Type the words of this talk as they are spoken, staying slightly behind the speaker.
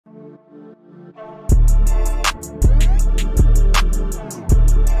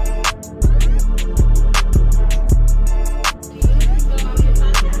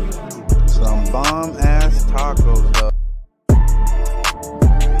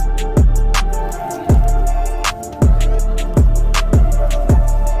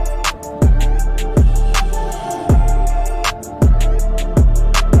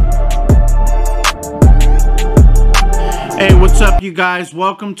guys,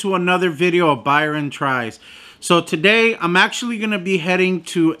 welcome to another video of Byron Tries. So today I'm actually going to be heading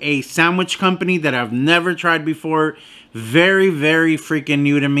to a sandwich company that I've never tried before. Very freaking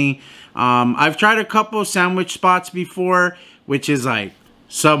new to me. I've tried a couple of sandwich spots before, which is like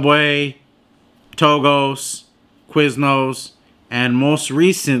Subway, Togo's, Quiznos, and most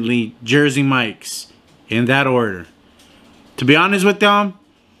recently Jersey Mike's, in that order. To be honest with them,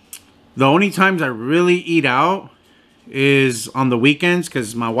 the only times I really eat out is on the weekends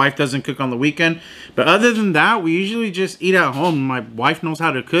because my wife doesn't cook on the weekend. But other than that, we usually just eat at home. My wife knows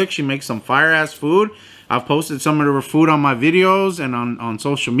how to cook. She makes some fire ass food. I've posted some of her food on my videos and on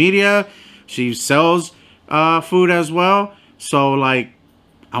social media. She sells food as well. So like,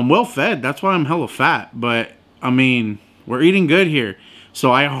 I'm well fed. That's why I'm hella fat. But I mean, we're eating good here.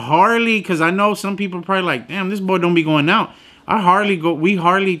 So I hardly, because I know some people are probably like, damn, this boy don't be going out. We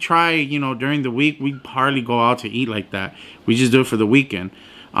hardly try, you know, during the week, we hardly go out to eat like that. We just do it for the weekend.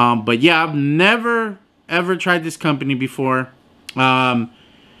 But yeah, I've never, ever tried this company before. And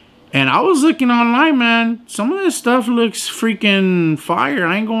I was looking online, man. Some of this stuff looks freaking fire.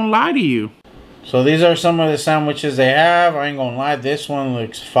 I ain't gonna lie to you. So these are some of the sandwiches they have. I ain't gonna lie, this one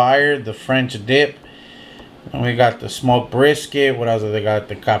looks fire. The French dip. And we got the smoked brisket. What else? They got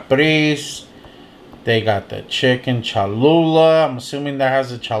the caprese. They got the chicken Cholula. I'm assuming that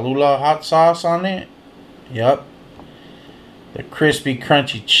has a Cholula hot sauce on it. Yep. The crispy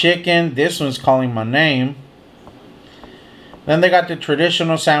crunchy chicken. This one's calling my name. Then they got the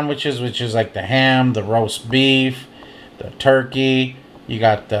traditional sandwiches, which is like the ham, the roast beef, the turkey. You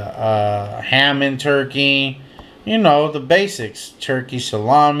got the ham and turkey. You know, the basics. Turkey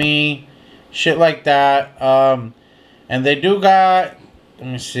salami. Shit like that. And they do got, let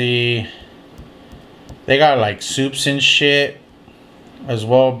me see. They got like soups and shit as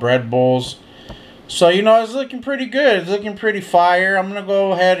well, bread bowls. So, you know, it's looking pretty good. It's looking pretty fire. I'm going to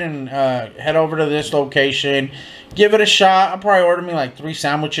go ahead and head over to this location. Give it a shot. I'll probably order me like 3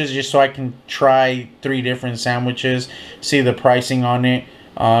 sandwiches just so I can try 3 different sandwiches. See the pricing on it.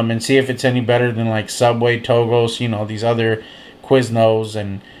 And see if it's any better than like Subway, Togo's, you know, these other Quiznos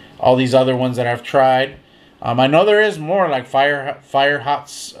and all these other ones that I've tried. I know there is more like Fire Hut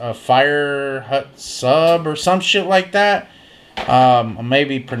Sub or some shit like that. I may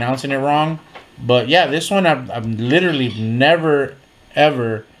be pronouncing it wrong, but yeah, this one I've literally never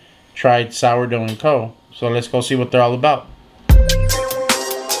ever tried Sourdough and Co. So let's go see what they're all about.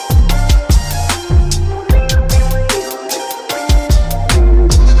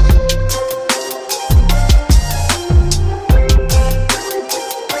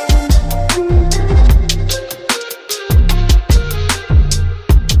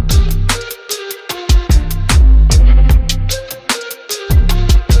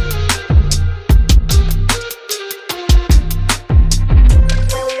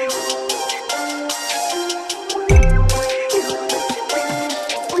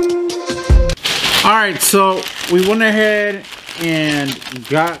 Alright, so we went ahead and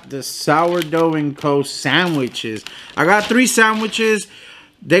got the Sourdough and Co. sandwiches. I got 3 sandwiches.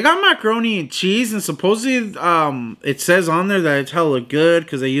 They got macaroni and cheese, and supposedly it says on there that it's hella good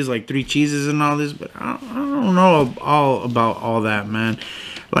because they use like 3 cheeses and all this, but I don't know all about all that, man.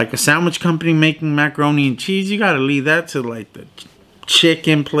 Like a sandwich company making macaroni and cheese, you gotta leave that to like the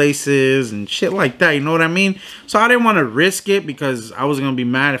chicken places and shit like that, you know what I mean? So I didn't want to risk it because I was gonna be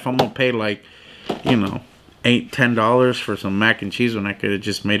mad if I'm gonna pay like, you know, $8-10 for some mac and cheese when I could have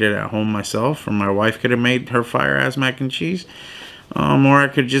just made it at home myself, or my wife could have made her fire ass mac and cheese, or I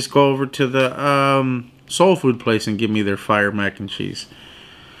could just go over to the soul food place and give me their fire mac and cheese.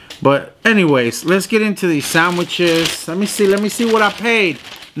 But anyways, let's get into these sandwiches. Let me see what I paid.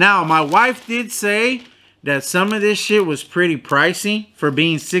 Now my wife did say that some of this shit was pretty pricey for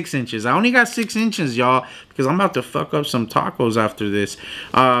being 6 inches. I only got 6 inches, y'all, because I'm about to fuck up some tacos after this.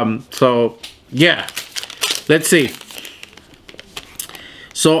 So yeah, let's see.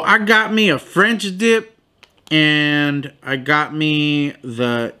 So I got me a French dip, and I got me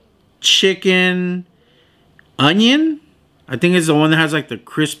the chicken onion. I think it's the one that has like the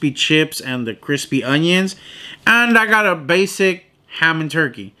crispy chips and the crispy onions. And I got a basic ham and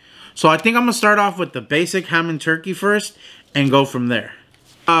turkey. So I think I'm gonna start off with the basic ham and turkey first and go from there.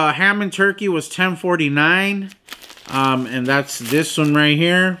 Ham and turkey was $10.49. And that's this one right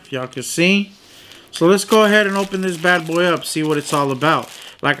here, if y'all can see. So let's go ahead and open this bad boy up, see what it's all about.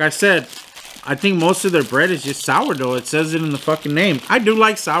 Like I said, I think most of their bread is just sourdough. It says it in the fucking name. I do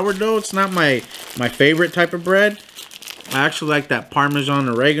like sourdough. It's not my favorite type of bread. I actually like that Parmesan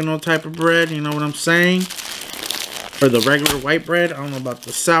oregano type of bread, you know what I'm saying? Or the regular white bread. I don't know about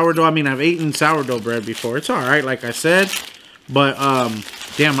the sourdough. I mean, I've eaten sourdough bread before. It's alright, like I said. But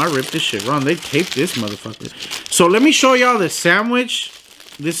damn, I ripped this shit wrong. They taped this motherfucker. So let me show y'all the sandwich.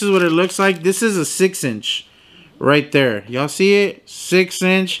 This is what it looks like. This is a 6-inch right there. Y'all see it?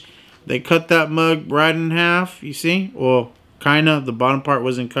 6-inch. They cut that mug right in half. You see? Well, kind of. The bottom part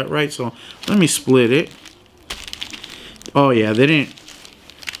wasn't cut right. So let me split it. Oh yeah, they didn't.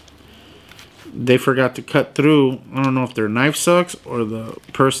 They forgot to cut through. I don't know if their knife sucks or the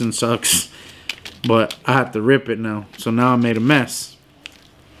person sucks. But I have to rip it now. So now I made a mess.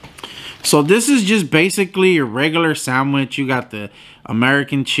 So this is just basically your regular sandwich. You got the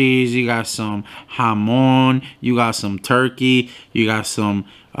American cheese. You got some jamon. You got some turkey. You got some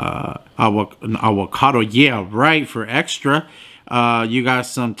avocado. Yeah, right, for extra. You got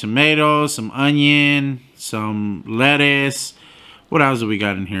some tomatoes, some onion, some lettuce. What else do we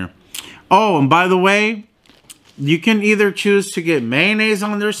got in here? Oh, and by the way, you can either choose to get mayonnaise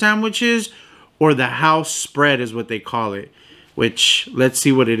on their sandwiches or the house spread is what they call it. Which, let's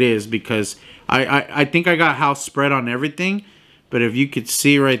see what it is, because I think I got house spread on everything. But if you could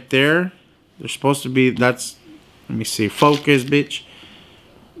see right there, there's supposed to be, that's, let me see, focus, bitch.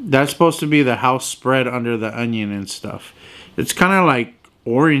 That's supposed to be the house spread under the onion and stuff. It's kind of like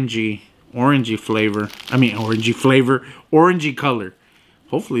orangey flavor. I mean, orangey color.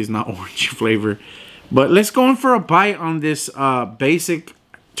 Hopefully it's not orangey flavor. But let's go in for a bite on this basic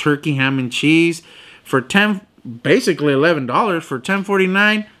turkey ham and cheese for basically $11 for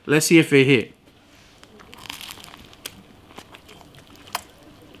 $10.49. Let's see if it hit.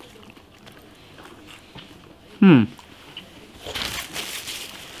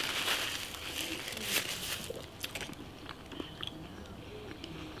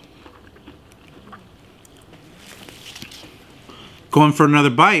 Going for another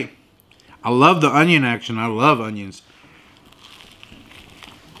bite. I love the onion action. I love onions.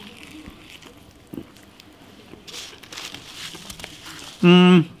 So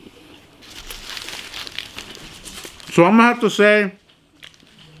I'm gonna have to say,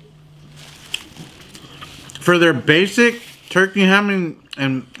 for their basic turkey ham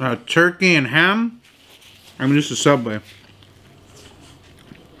and turkey and ham, I mean, this is Subway.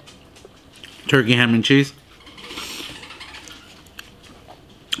 Turkey, ham, and cheese.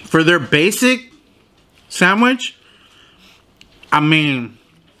 For their basic sandwich, I mean,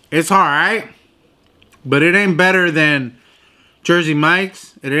 it's alright, but it ain't better than Jersey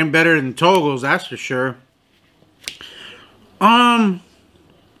Mike's. It ain't better than Togo's, that's for sure. And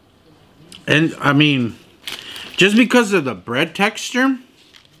I mean, just because of the bread texture,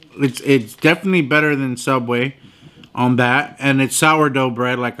 it's definitely better than Subway on that. And it's sourdough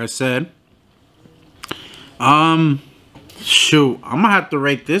bread, like I said. Shoot, I'm gonna have to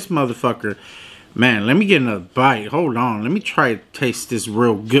rate this motherfucker. Man, let me get another bite. Hold on, let me try to taste this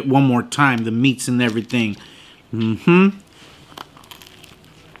real good one more time. The meats and everything.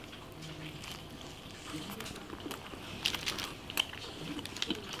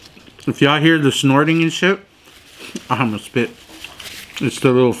 If y'all hear the snorting and shit, I'm gonna spit. It's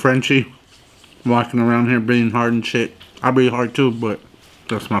the little Frenchie walking around here being hard and shit. I'll be hard too, but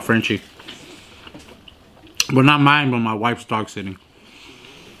that's my Frenchie. But not mine, but my wife's dog sitting.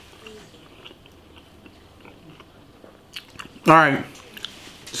 Alright.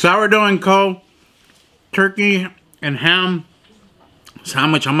 Sourdough and Co. Turkey and ham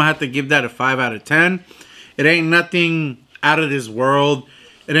sandwich. I'm gonna have to give that a 5 out of 10. It ain't nothing out of this world.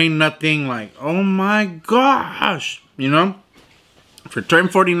 It ain't nothing like, oh my gosh. You know? For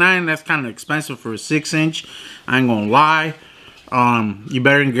 $10.49, that's kind of expensive for a 6-inch. I ain't gonna lie.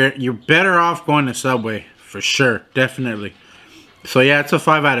 You're better off going to Subway. For sure, definitely. So yeah, it's a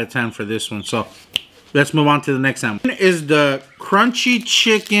 5 out of 10 for this one. So let's move on to the next sandwich. Is the crunchy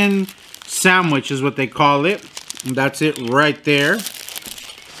chicken sandwich is what they call it. And that's it right there.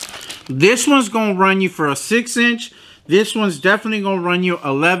 This one's gonna run you for a 6-inch. This one's definitely gonna run you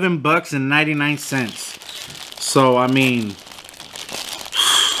 $11.99. So I mean,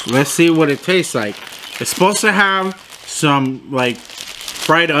 let's see what it tastes like. It's supposed to have some like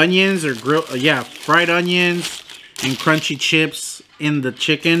fried onions or fried onions and crunchy chips in the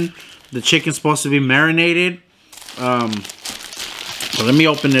chicken. The chicken's supposed to be marinated. So let me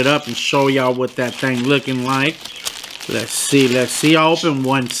open it up and show y'all what that thing looking like. Let's see. I'll open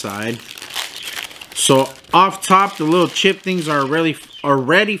one side. So off top, the little chip things are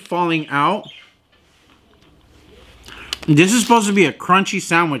already falling out. This is supposed to be a crunchy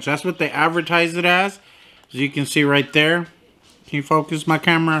sandwich. That's what they advertise it as you can see right there. Can you focus my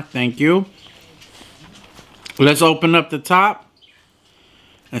camera? Thank you. Let's open up the top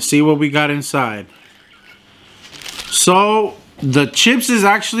and see what we got inside. So the chips is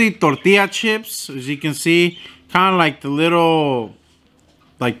actually tortilla chips. As you can see, Kind of like the little,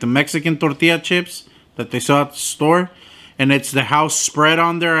 like the Mexican tortilla chips that they sell at the store. And it's the house spread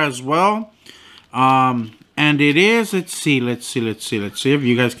on there as well. And it is, let's see if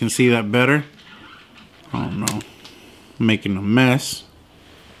you guys can see that better. Oh no, I'm making a mess.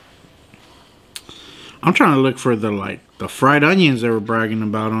 I'm trying to look for the fried onions they were bragging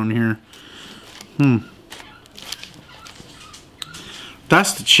about on here.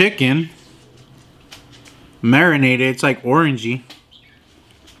 That's the chicken. Marinated, it's like orangey.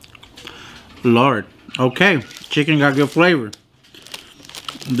 Lord. Okay, chicken got good flavor.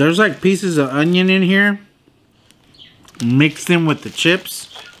 There's like pieces of onion in here mixed in with the chips.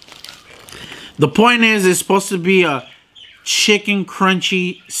 The point is, it's supposed to be a chicken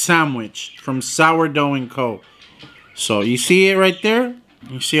crunchy sandwich from Sourdough & Co. So you see it right there?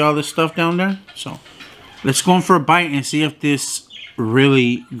 You see all this stuff down there? So let's go in for a bite and see if this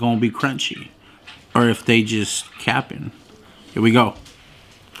really gonna be crunchy or if they just capping. Here we go.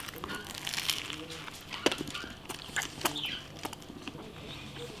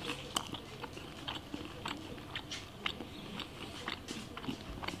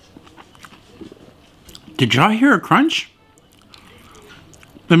 Did y'all hear a crunch?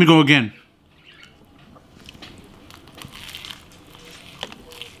 Let me go again.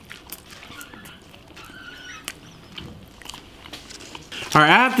 Alright,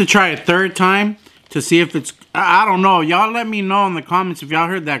 I have to try a third time to see if it's... I don't know. Y'all let me know in the comments if y'all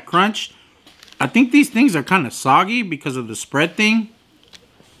heard that crunch. I think these things are kind of soggy because of the spread thing.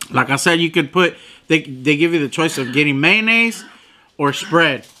 Like I said, you could put... They give you the choice of getting mayonnaise or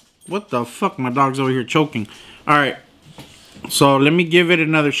spread. What the fuck? My dog's over here choking. Alright. So let me give it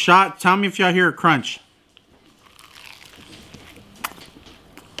another shot. Tell me if y'all hear a crunch.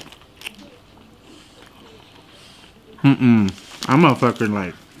 I'm a fucking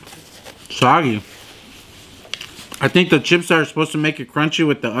like soggy. I think the chips are supposed to make it crunchy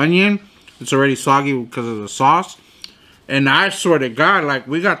with the onion. It's already soggy because of the sauce. And I swear to God, like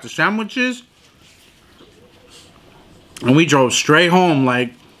we got the sandwiches and we drove straight home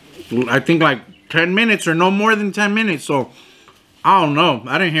like I think like 10 minutes or no more than 10 minutes. So I don't know.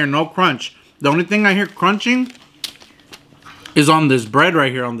 I didn't hear no crunch. The only thing I hear crunching is on this bread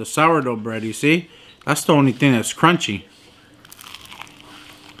right here, on the sourdough bread, you see? That's the only thing that's crunchy.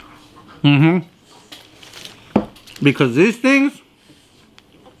 Because these things,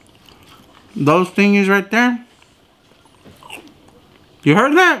 those thingies right there, you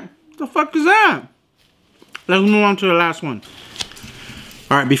heard that? What the fuck is that? Let's move on to the last one.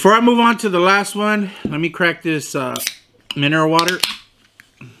 Alright, before I move on to the last one, let me crack this mineral water,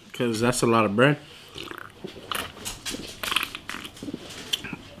 because that's a lot of bread.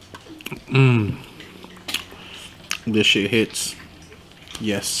 This shit hits.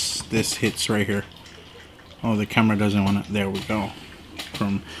 Yes, this hits right here. Oh, the camera doesn't want to. There we go.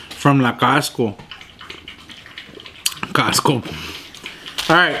 From La Costco.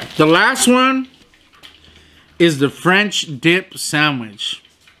 Alright, the last one is the French dip sandwich.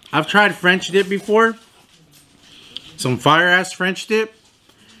 I've tried French dip before. Some fire ass French dip.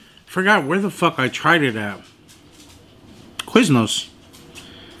 Forgot where the fuck I tried it at. Quiznos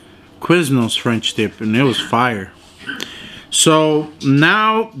French dip, and it was fire. So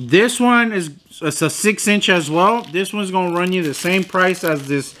now this one is it's a 6-inch as well. This one's gonna run you the same price as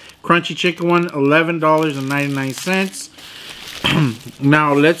this crunchy chicken one, $11.99.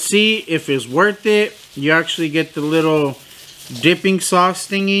 Now let's see if it's worth it. You actually get the little dipping sauce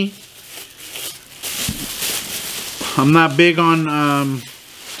thingy. I'm not big on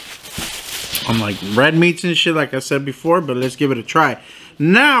like red meats and shit like I said before, but let's give it a try.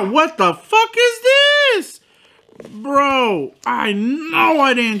 Now, what the fuck is this? Bro, I know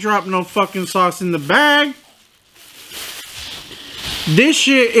I didn't drop no fucking sauce in the bag. This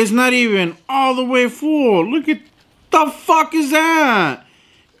shit is not even all the way full. Look at the fuck is that?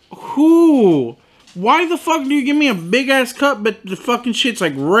 Who? Why the fuck do you give me a big ass cup but the fucking shit's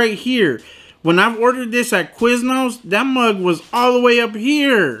like right here? When I've ordered this at Quiznos, that mug was all the way up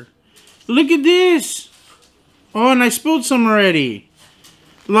here. Look at this. Oh, and I spilled some already.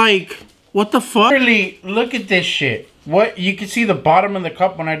 Like, what the fuck? Really, look at this shit. What? You can see the bottom of the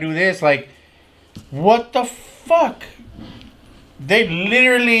cup when I do this. Like, what the fuck? They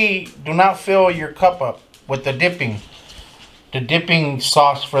literally do not fill your cup up with the dipping. The dipping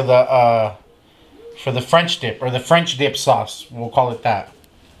sauce for the French dip. Or the French dip sauce. We'll call it that.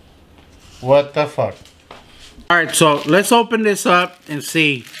 What the fuck? Alright, so let's open this up and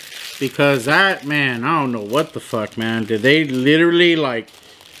see. Because that, man, I don't know what the fuck, man. Did they literally, like,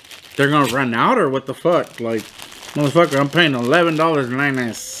 they're gonna run out or what the fuck? Like, motherfucker, I'm paying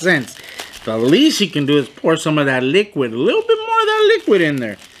 $11.99. the least you can do is pour some of that liquid, a little bit more of that liquid in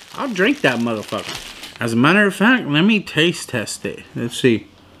there. I'll drink that motherfucker. As a matter of fact, let me taste test it. Let's see.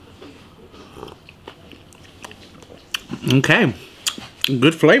 Okay.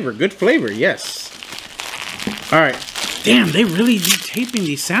 Good flavor, yes. Alright. Damn, they really be taping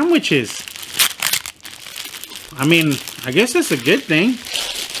these sandwiches. I mean, I guess that's a good thing.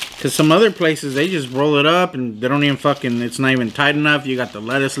 Because some other places, they just roll it up and they don't even fucking, it's not even tight enough. You got the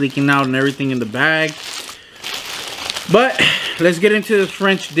lettuce leaking out and everything in the bag. But, let's get into this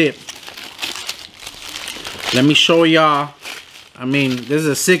French dip. Let me show y'all. I mean, this is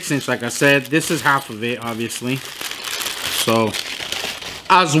a 6-inch, like I said. This is half of it, obviously. So,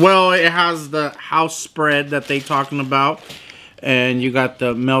 as well, it has the house spread that they talking about. And you got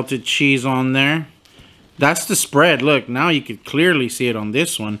the melted cheese on there. That's the spread. Look, now you can clearly see it on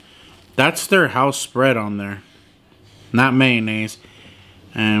this one. That's their house spread on there. Not mayonnaise.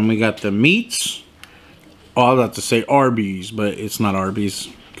 And we got the meats. Oh, I was about to say Arby's, but it's not Arby's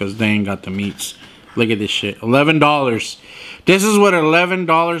because they ain't got the meats. Look at this shit. $11. This is what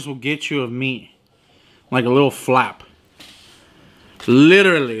 $11 will get you of meat. Like a little flap.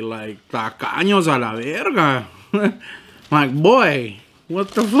 Literally, like, tacaños a la verga. Like, boy,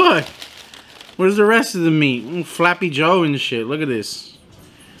 what the fuck? Where's the rest of the meat? Flappy Joe and shit. Look at this.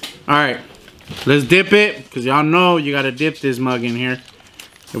 Alright. Let's dip it. Because y'all know you got to dip this mug in here.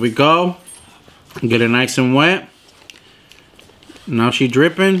 Here we go. Get it nice and wet. Now she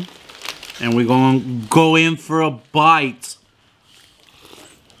dripping. And we're going to go in for a bite.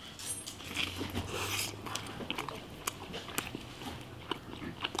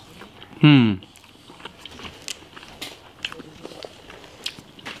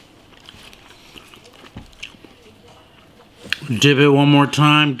 Dip it one more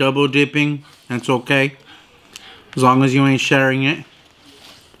time, double dipping. That's okay. As long as you ain't sharing it.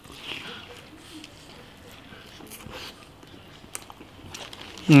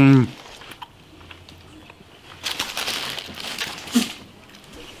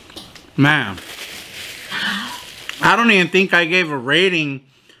 Man. I don't even think I gave a rating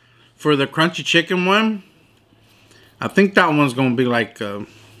for the crunchy chicken one. I think that one's gonna be like a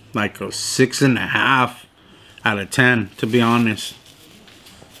 6.5 out of 10, to be honest.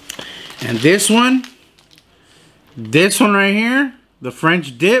 And this one right here, the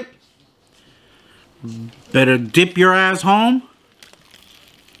French dip, better dip your ass home.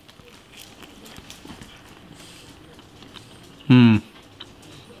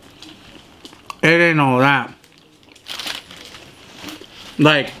 It ain't all that.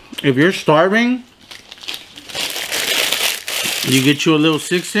 Like, if you're starving, you get you a little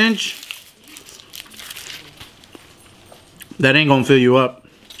 6-inch. That ain't gonna fill you up.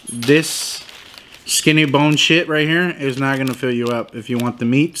 This skinny bone shit right here is not gonna fill you up. If you want the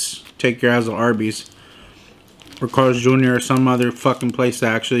meats, take your ass to Arby's or Carl's Jr. or some other fucking place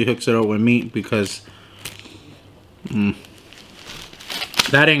that actually hooks it up with meat, because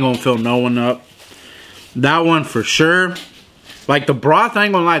that ain't gonna fill no one up. That one for sure. Like the broth, I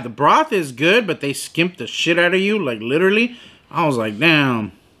ain't gonna lie, the broth is good, but they skimped the shit out of you, like literally. I was like,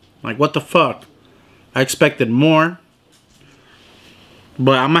 damn, like what the fuck? I expected more.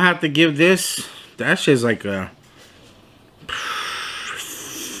 But I'm gonna have to give this, that shit's like a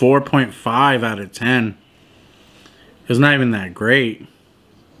 4.5 out of 10. It's not even that great.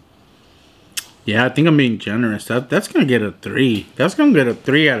 Yeah, I think I'm being generous. That's gonna get a 3. That's gonna get a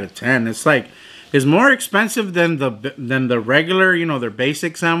 3 out of 10. It's like, it's more expensive than the regular, you know, their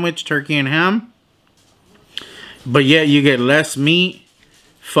basic sandwich, turkey and ham. But yet you get less meat,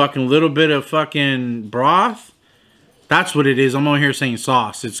 fucking little bit of fucking broth. That's what it is. I'm over here saying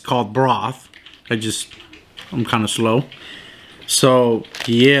sauce. It's called broth. I'm kind of slow. So,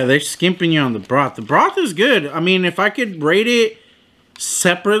 yeah, they're skimping you on the broth. The broth is good. I mean, if I could rate it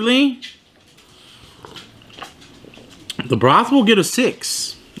separately, the broth will get a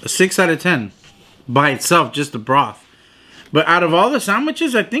 6. A 6 out of 10. By itself, just the broth. But out of all the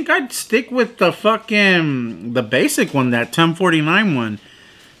sandwiches, I think I'd stick with the basic one, that 1049 one.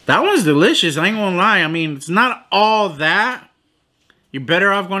 That one's delicious, I ain't gonna lie. I mean, it's not all that. You're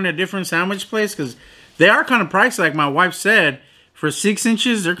better off going to a different sandwich place, because they are kind of pricey, like my wife said. For 6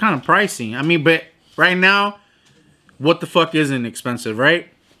 inches, they're kind of pricey. I mean, but right now, what the fuck isn't expensive, right?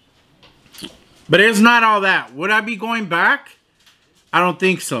 But it's not all that. Would I be going back? I don't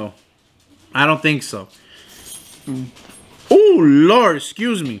think so. I don't think so. Oh, Lord,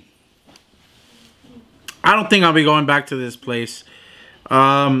 excuse me. I don't think I'll be going back to this place.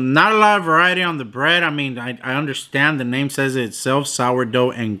 Not a lot of variety on the bread. I mean, I understand the name says it itself,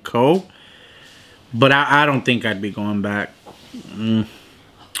 Sourdough and Co. But I don't think I'd be going back.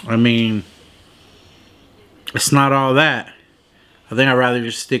 I mean, it's not all that. I think I'd rather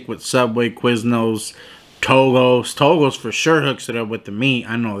just stick with Subway, Quiznos, Togo's. Togo's for sure hooks it up with the meat.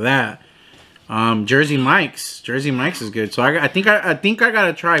 I know that. Jersey Mike's. Jersey Mike's is good. So I think I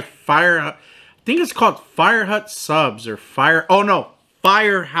gotta try Fire. I think it's called Fire Hut Subs or Fire. Oh no,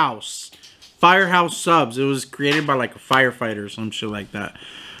 Firehouse. Firehouse Subs. It was created by like a firefighter or some shit like that.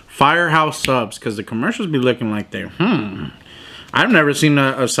 Firehouse Subs, because the commercials be looking like they're I've never seen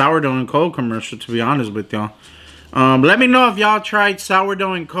a sourdough and coal commercial, to be honest with y'all. Let me know if y'all tried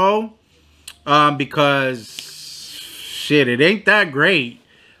sourdough and coal. Because shit, it ain't that great.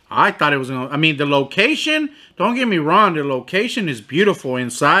 I thought it was gonna, I mean, the location, don't get me wrong, the location is beautiful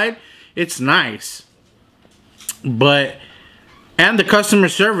inside. It's nice. But and the customer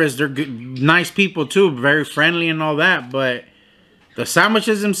service, they're good, nice people too, very friendly and all that, but the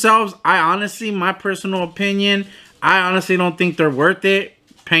sandwiches themselves, I honestly, my personal opinion, I honestly don't think they're worth it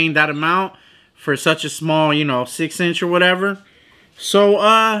paying that amount for such a small, you know, 6-inch or whatever. So,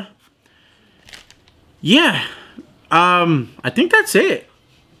 yeah. I think that's it.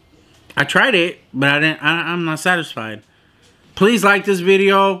 I tried it, but I'm not satisfied. Please like this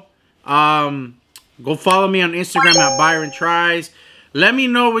video. Go follow me on Instagram at Byron Tries. Let me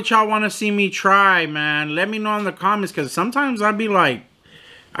know what y'all want to see me try, man. Let me know in the comments, because sometimes I'd be like,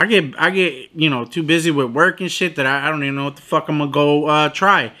 I get, you know, too busy with work and shit that I don't even know what the fuck I'm gonna go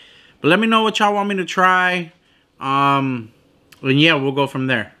try. But let me know what y'all want me to try. And yeah, we'll go from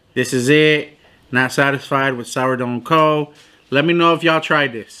there. This is it. Not satisfied with Sourdough & Co. Let me know if y'all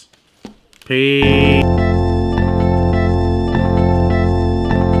tried this. Peace.